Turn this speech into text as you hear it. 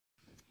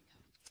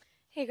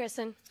Hey,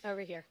 Kristen, over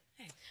here.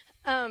 Hey.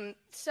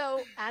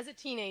 So as a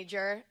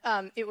teenager,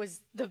 it was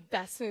the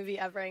best movie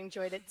ever. I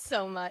enjoyed it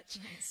so much.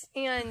 Nice.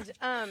 And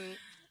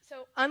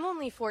so I'm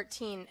only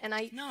 14, and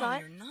I No, thought,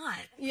 you're not.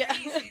 yeah,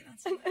 Crazy.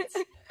 That's nuts.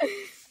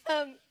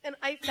 and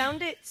I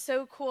found it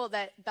so cool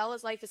that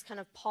Bella's life is kind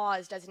of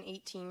paused as an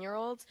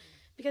 18-year-old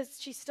because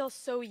she's still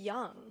so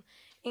young.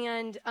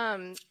 And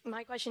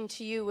my question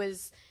to you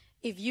was,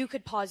 if you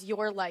could pause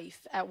your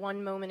life at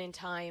one moment in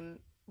time,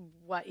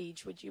 what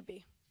age would you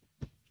be?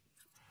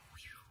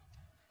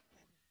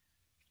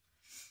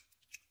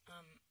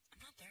 I'm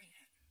not there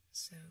yet,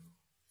 so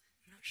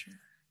I'm not sure.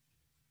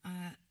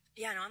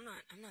 Yeah, no, I'm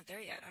not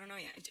there yet. I don't know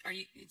yet. Are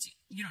you?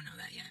 You don't know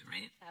that yet,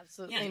 right?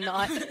 Absolutely yeah,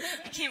 not.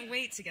 I can't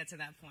wait to get to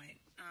that point.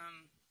 I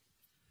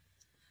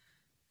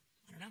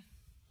don't know.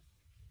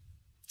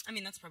 I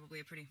mean, that's probably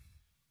a pretty.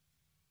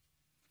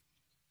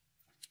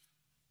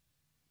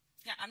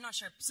 Yeah, I'm not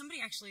sure. Somebody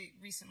actually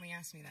recently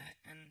asked me that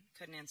and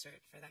couldn't answer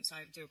it for them, so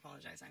I do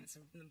apologize. It's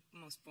the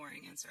most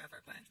boring answer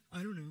ever, but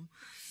I don't know.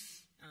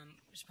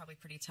 It's probably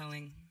pretty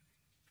telling.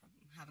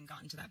 Haven't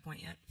gotten to that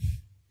point yet.